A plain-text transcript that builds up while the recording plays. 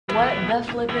What the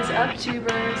flip is up,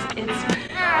 tubers? It's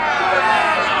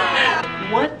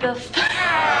what the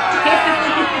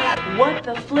what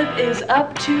the flip is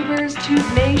up, tubers? Tube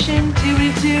Nation,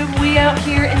 tubity tube. We out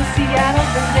here in Seattle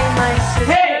visiting my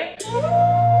sister. Hey!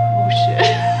 Oh shit.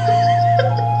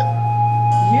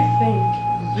 You think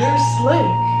you're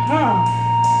slick, huh?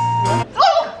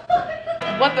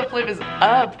 What the flip is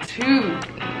up, Tube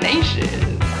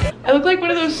Nation? I look like one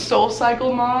of those Soul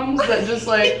Cycle moms that just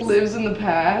like lives in the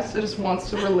past and just wants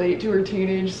to relate to her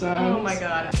teenage sons. Oh my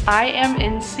god. I am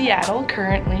in Seattle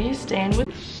currently, staying with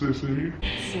Sissy.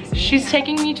 She's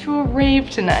taking me to a rave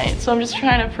tonight, so I'm just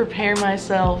trying to prepare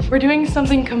myself. We're doing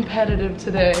something competitive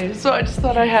today, so I just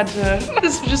thought I had to.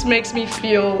 This just makes me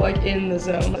feel like in the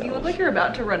zone. You look like you're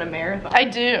about to run a marathon. I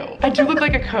do. I do look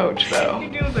like a coach though. You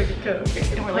do look like a coach.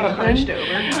 And we're like hunched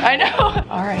over. I know.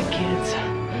 All right, kids.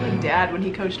 Like Dad when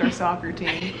he coached our soccer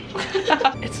team.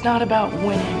 It's not about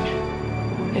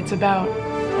winning. It's about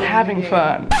having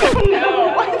fun.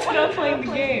 No, it's about playing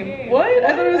the game. What?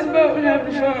 I thought it was about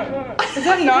having fun. Is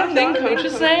that not a thing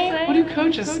coaches say? What do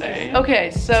coaches say?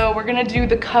 Okay, so we're gonna do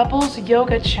the couples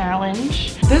yoga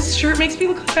challenge. This shirt makes me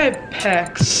look like I have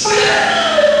pecs.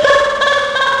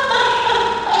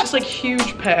 Just like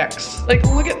huge pecs. Like,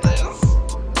 look at this.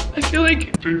 I feel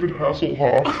like David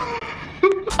Hasselhoff.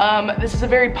 This is a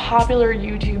very popular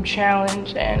YouTube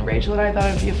challenge, and Rachel and I thought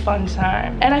it'd be a fun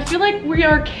time. And I feel like we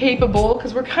are capable,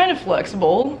 because we're kind of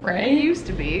flexible, right? You used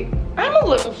to be. I'm a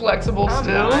little flexible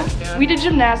still. Not, yeah. We did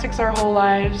gymnastics our whole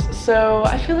lives, so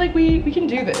I feel like we can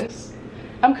do this.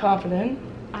 I'm confident.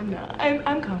 I'm not.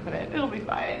 I'm confident. It'll be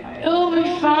fine. It'll be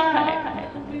fine.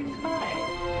 It'll be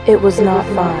fine. It was not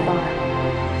fine.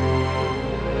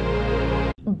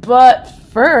 But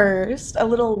first, a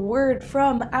little word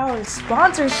from our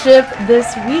sponsorship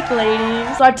this week,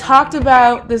 ladies. So I've talked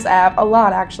about this app a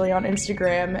lot actually on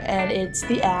Instagram, and it's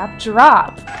the app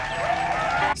Drop.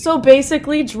 So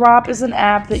basically, Drop is an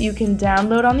app that you can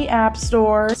download on the App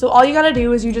Store. So all you gotta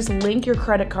do is you just link your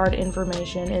credit card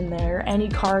information in there, any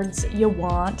cards you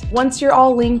want. Once you're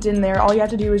all linked in there, all you have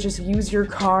to do is just use your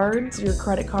cards, your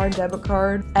credit card, debit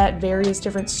card, at various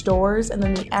different stores, and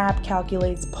then the app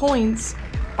calculates points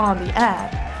on the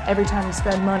app every time you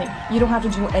spend money. You don't have to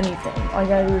do anything. All you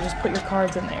gotta do is just put your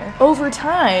cards in there. Over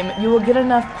time, you will get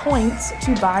enough points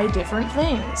to buy different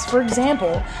things. For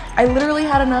example, I literally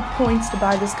had enough points to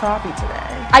buy this coffee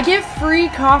today. I get free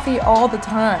coffee all the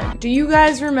time. Do you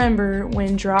guys remember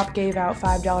when Drop gave out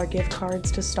 $5 gift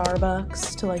cards to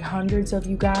Starbucks to like hundreds of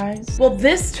you guys? Well,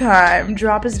 this time,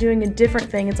 Drop is doing a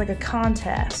different thing. It's like a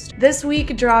contest. This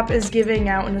week, Drop is giving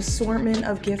out an assortment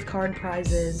of gift card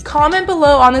prizes. Comment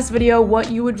below on this video what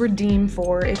you would redeem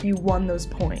for if you won those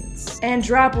points. And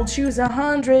Drop will choose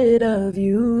 100 of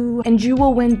you, and you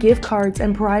will win gift cards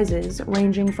and prizes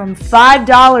ranging from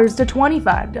 $5 to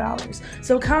 $25.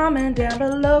 So comment down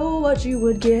below what you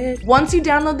would get. Once you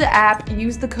download the app,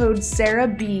 use the code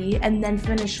SarahB and then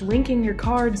finish linking your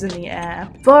cards in the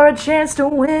app for a chance to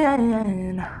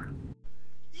win.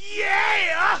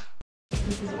 Yeah!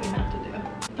 This is what we have to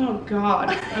do. Oh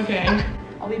god. Okay.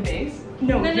 I'll be base.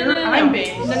 No, No, I'm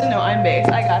base. No, I'm base.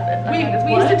 I got this. Wait,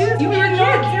 we used to do this. You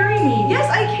cannot carry me. Yes,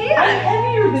 I can. I'm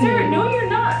heavier than Sarah, you. no, you're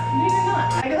not. No, you're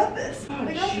not. I got this. Oh,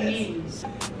 I got this.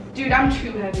 jeez. Dude, I'm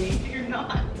too heavy. You're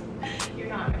not. You're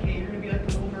not. Okay, you're gonna be like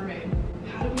the little mermaid.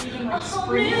 How do we even like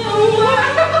spring? Wait.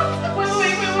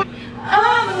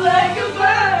 I'm like a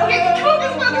bird. Okay,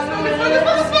 focus.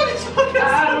 I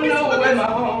don't know where my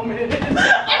home is.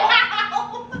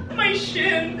 My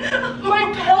shin.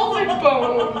 My pelvic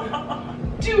bone.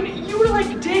 Dude, you were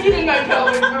like digging in my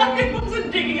pelvic I bone.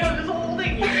 wasn't digging out this whole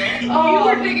thing. Oh. You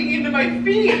were digging into my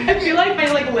feet. I feel like my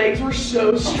legs were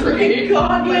so straight.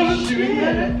 God, when I my was doing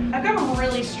shin. that. I've got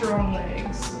really strong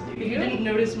legs. If you didn't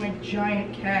notice my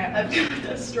giant calf. I've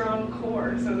got a strong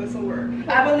core, so this will work.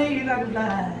 I believe I can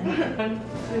fly. 1,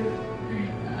 2, 3.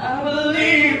 I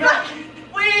believe I can.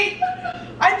 Wait!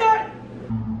 I thought.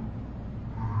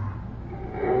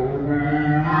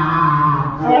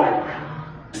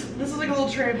 This is like a little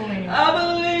trampoline. I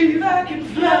believe I can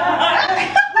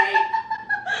fly. Wait.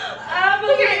 I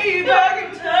believe I can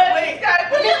touch. Wait.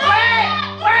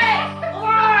 Wait. Hold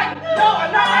on. No,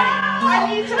 I'm not. I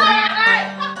need to.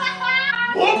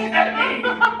 Look at me!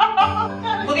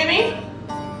 Look at me.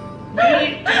 You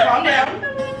need to calm down.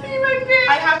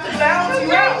 I have to balance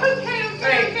you out.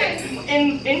 Okay.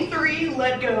 In 3,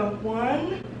 let go.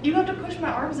 1. You have to push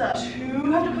my arms up. 2.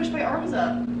 You have to push my arms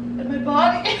up. And my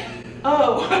body.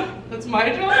 Oh, that's my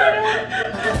job right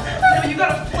now? No, you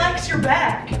gotta flex your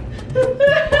back.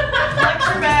 Flex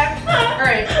your back.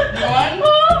 Alright, 1, 2.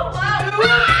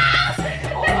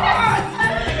 Hold on.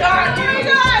 God,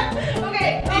 dude.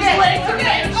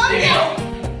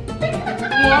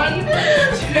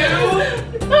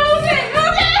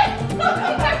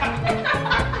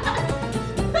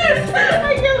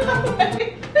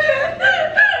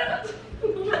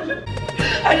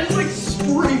 I just like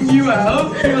spring you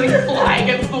out. You like fly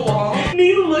against the wall.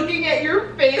 Me looking at your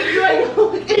face, like,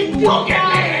 look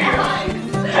at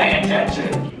me! Pay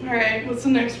attention! Alright, what's the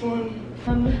next one?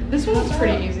 This one's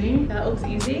pretty easy. That looks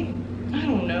easy. I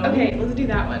don't know. Okay, let's do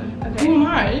that one. Okay. Who am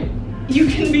I? You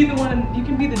can be the one, you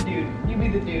can be the dude. You be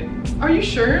the dude. Are you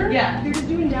sure? Yeah, you're just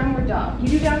doing downward dog. You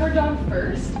do downward dog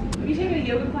first. Have you taken a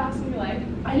yoga class in your life?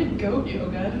 I did goat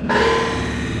yoga.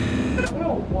 I'm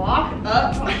gonna walk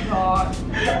up. Oh my god.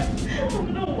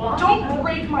 I'm gonna walk Don't up.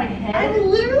 break my head. I'm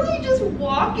literally just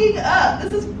walking up.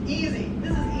 This is easy.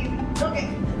 This is easy. Okay.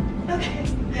 Okay.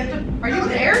 You have to, are you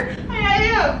there? I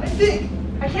am, I think.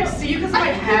 I can't see you because of my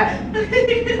hat.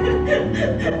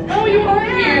 Oh, you are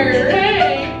here.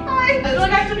 Hey. Hi. I feel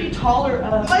like I have to be taller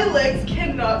up. My legs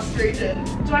cannot straighten.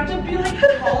 Do I have to be like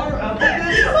taller up like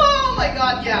this? Oh my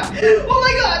god, yeah. Oh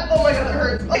my god, that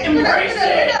hurts. Like, we're done. Embrace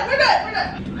it.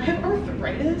 Do I have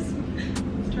arthritis?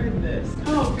 Let's try this.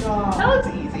 Oh That god. looks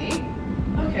easy.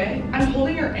 Okay. I'm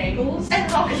holding your ankles. And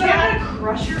how Is can that I gonna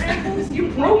crush your ankles? You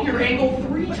broke your ankle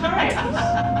 3 times.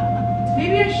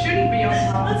 Maybe I shouldn't be on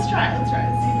top. Let's try it. See if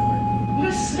it works. I'm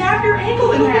gonna snap your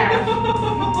ankle in half.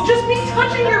 Just me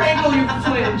touching your ankle, you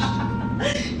flinched.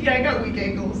 Yeah, I got weak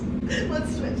ankles.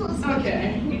 Let's switch.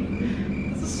 Okay.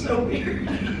 This is so weird.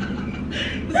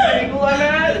 This angle I'm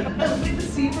at. I look like the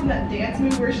scene from that dance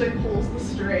movie where she like pulls the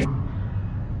string.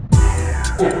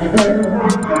 Oh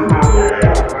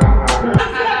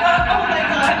my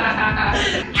god.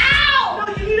 Ow!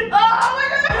 No, you need to. Oh my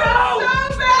god, that hurts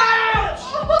so bad!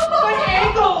 My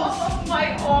ankles! My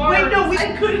arms! Wait, no,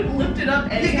 I couldn't lift it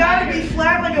up any higher. You gotta be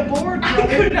flat like a board. I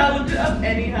could not lift it up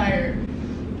any higher.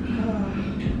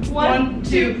 1,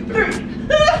 2, 3.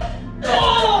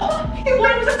 Oh!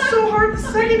 Why was it so hard the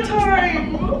second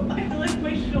time? I feel like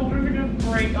my shoulders are gonna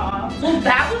break off. Well,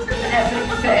 that was an epic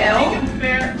fail. Make it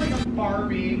fair. It's like a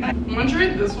Barbie. Wanna try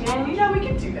this one? Yeah, we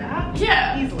can do that.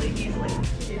 Yeah. Easily.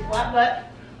 Okay, flat butt.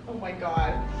 Oh my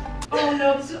god. Oh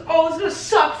no, this is gonna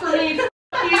suck for me. F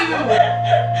you.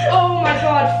 Oh my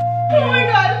god. Oh my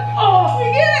god. Oh. We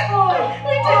get it. Oh.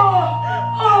 We did.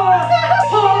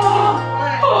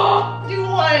 Do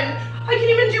one. I can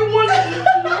even do one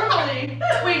normally.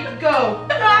 Wait, go.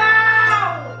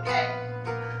 Okay.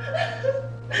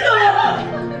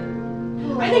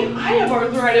 I think I have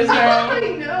arthritis now. I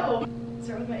know.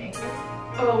 Start with my ankles.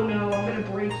 Oh no, I'm gonna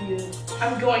break you.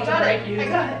 I'm going to Got break it. you. I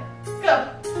got it. Go.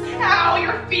 Ow,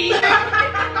 your feet.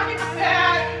 My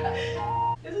back.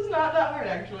 This is not that hard,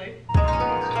 actually.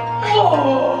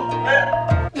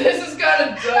 Oh, this is kind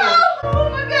of dope. Oh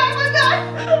my god, my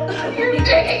god. You're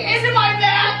digging into my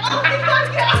back. Oh my god.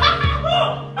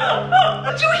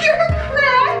 Did you hear her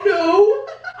crack? No,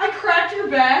 I cracked your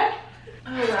back.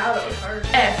 Oh wow, that was hard.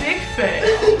 Epic fail.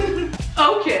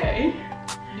 Okay.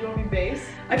 Do you want to be base?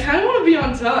 I kind of want to be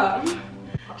on top.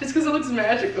 Just because it looks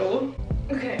magical.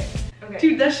 Okay.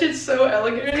 Dude, that shit's so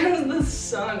elegant. Because the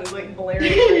sun is like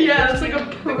blaring. Yeah, that's like a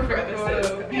perfect This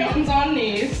photo. is. Hands on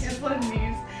knees. Hands on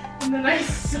knees. And then I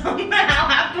somehow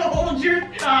have to hold your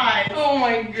thighs. Oh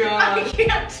my I god.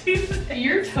 can't do that.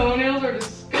 Your toenails are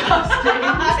disgusting.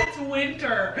 It's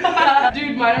winter.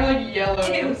 Dude, mine are like yellow.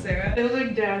 Ew, Sarah. They look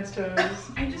like dad's toes.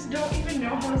 I just don't even know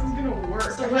how this is gonna work.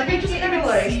 So I let me can't just even kinda,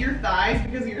 like- see your thighs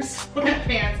because of your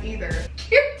sweatpants either.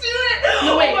 Can't do it.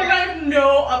 No, wait. Oh my god, I have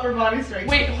no upper body strength.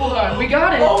 Wait, hold on. We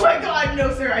got it. Oh my god,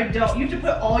 no, Sarah, I don't. You have to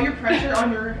put all your pressure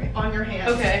on your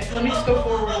hands. Okay, let me just go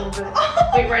forward a little bit.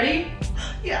 Wait, ready?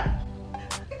 Yeah.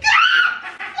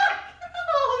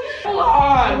 Hold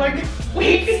on. Oh my god.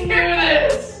 We can do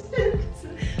this.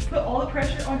 Put all the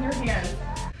pressure on your hands.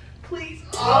 Please.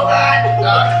 Oh god.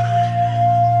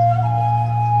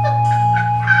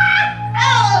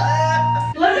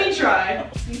 Let me try.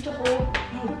 You have to hold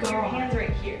Oh your god. hands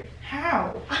right here.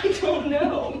 How? I don't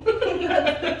know.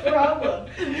 That's the problem.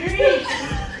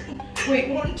 Wait,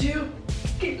 1, 2.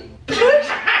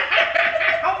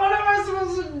 What am I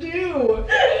supposed to do?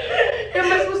 Am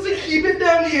I supposed to keep it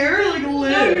down here? Like No,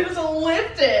 lift? you just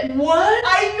lift it. What?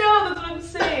 I know, that's what I'm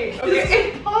saying. Okay.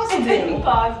 It's impossible. It's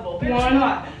impossible. But it's 1,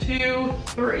 not. 2,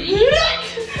 3.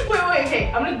 Wait,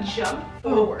 okay. I'm gonna jump Oh,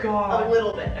 forward God. a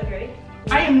little bit. Okay.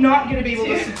 I am not gonna be able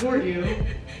to 2, support you.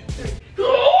 3.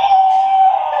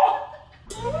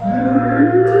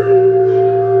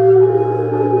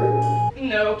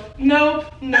 Nope. Nope.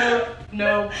 Nope.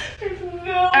 Nope. There's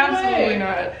no Absolutely way.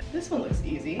 not. This one looks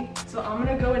easy. So I'm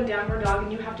gonna go in downward dog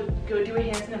and you have to go do a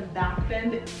handstand and back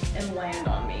bend and land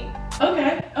on me.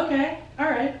 Okay. Okay. All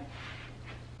right.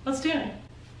 Let's do it.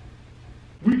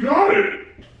 We got it!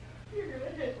 You're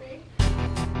gonna hit me.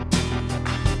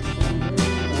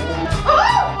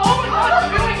 Oh my god, I'm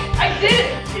doing it! I did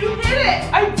it! You hit it!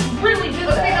 I really did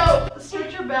that!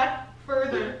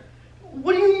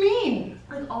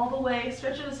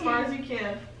 stretch it as far as you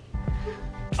can.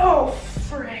 Oh,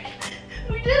 frick.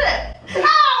 We did it! Ow! Ow,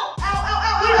 ow, ow,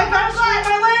 ow! Wait, I got you in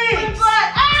my legs! Blood!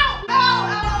 Ow! Ow,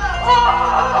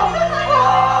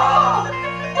 ow,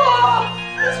 Oh,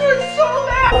 this hurts so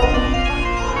bad!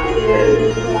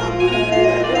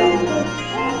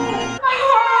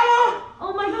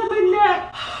 Oh my god, my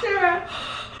neck! Sarah!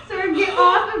 Sarah, get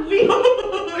off of me!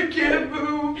 I can't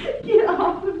move. Get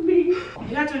off of me! You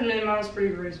have to admit, mine was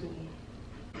pretty graceful.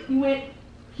 You went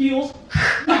heels on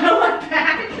my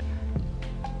back.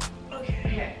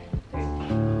 Okay. Ooh,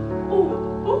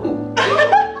 ooh.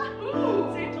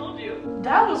 Ooh. See, I told you.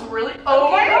 That was really.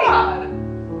 Oh my Okay. god!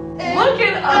 Look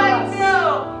at us! I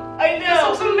know! I This know!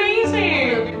 looks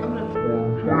amazing!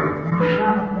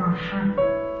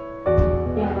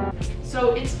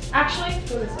 So it's actually.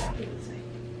 Go this way, go this way.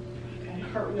 Okay.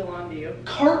 Cartwheel onto you.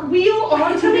 Cartwheel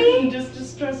onto me?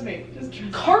 Just trust me. Just trust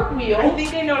me. Cartwheel? I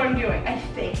think I know what I'm doing. I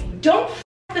think. Don't f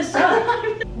this up!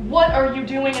 What are you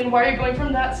doing and why are you going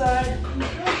from that side? I'm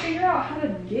trying to figure out how to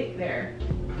get there.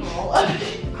 Crawl up.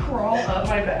 Crawl up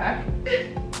my back.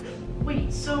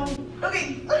 Wait, so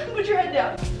okay, put your head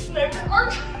down.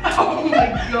 Arch. Oh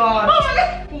my god. Oh my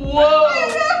god. Whoa. Oh my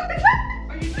god.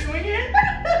 Are you doing it?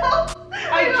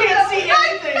 I don't can't know. see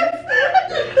anything.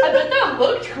 I bet that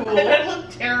looked cool. That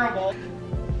looked terrible.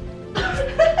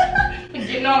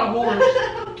 Getting on a horse.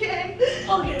 Okay.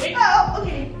 Okay. Oh,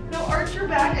 okay. Now arch your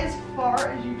back as far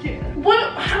as you can.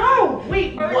 What? How?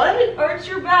 Wait, what? Arch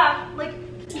your back. Like,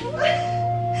 do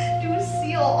a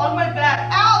seal on my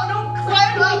back. Ow, don't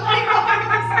climb up my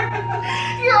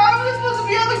arms. Your arms are supposed to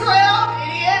be on the ground,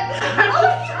 idiot. Oh my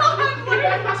god, what are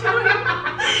you doing?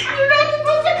 You're not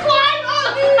supposed to climb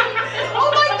up me. Oh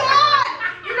my god.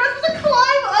 You're not supposed to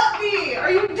climb up me.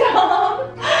 Are you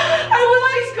dumb? I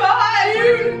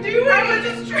was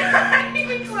just trying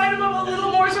to climb up a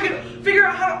little more so I could Figure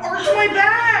out how to arch my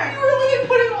back. You were really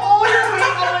putting all your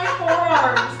weight on my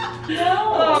forearms.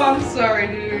 No. Oh, I'm sorry,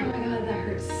 dude. Oh my god, that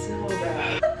hurts so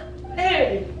bad.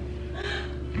 Hey.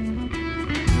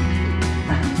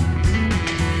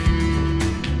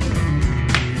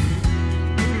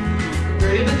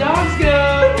 Where did the dogs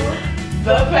go?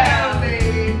 The pound,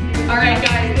 baby. All right,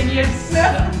 guys, and yes.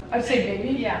 I say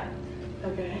baby. Yeah.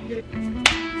 Okay.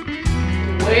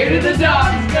 Where did the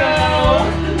dogs go?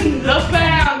 The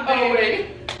pound, baby. Oh wait.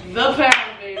 The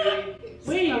pound, baby.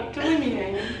 Wait, don't leave me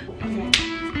hanging. Okay.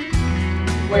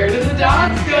 Where did the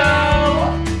dogs go?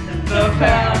 The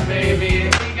pound, baby.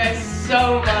 Thank you guys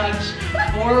so much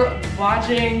for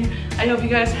watching. I hope you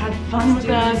guys had fun with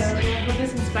us. I hope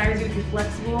this inspires you to be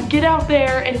flexible. Get out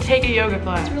there and take a yoga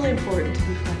class. It's really important to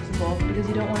be flexible because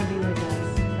you don't want to be like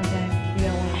us, okay? You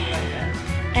don't want to be like us.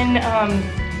 And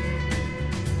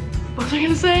what was I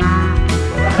gonna say?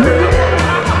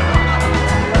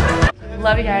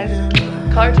 Love you guys.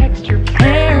 Call or text your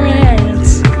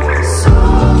parents. 1,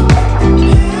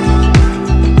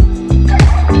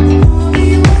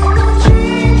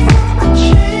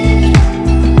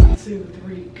 2,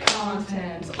 3,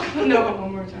 content. No,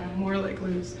 one more time. More like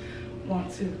loose. 1,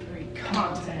 2, 3,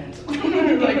 content.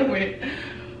 Like wait.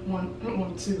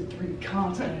 1, 2, 3,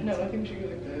 content. No, I think you should go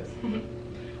like this.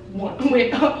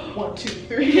 Wait. 1, 2,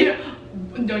 3.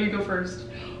 No, you go first.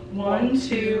 1,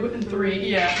 2, 3.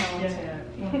 Yeah. Content.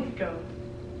 Yeah. Go.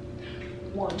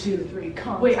 1, 2, 3,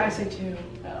 content. Wait, I say 2.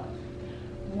 Oh.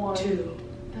 1, 2.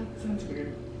 That sounds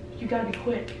weird. You gotta be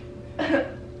quick.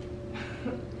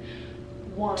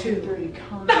 1, 2, 3,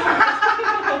 content.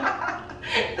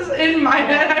 In my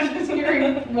head, I'm just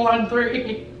hearing 1,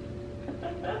 3.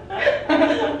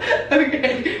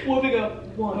 Okay. What we go?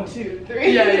 1, 2,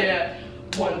 3. Yeah.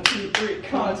 1, 2, 3,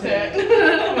 content.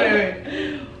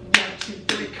 Wait. 1, 2,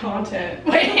 3, content.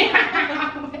 Wait.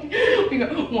 We go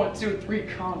 1, 2, 3,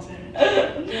 content.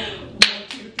 1,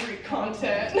 2, 3,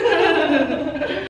 content.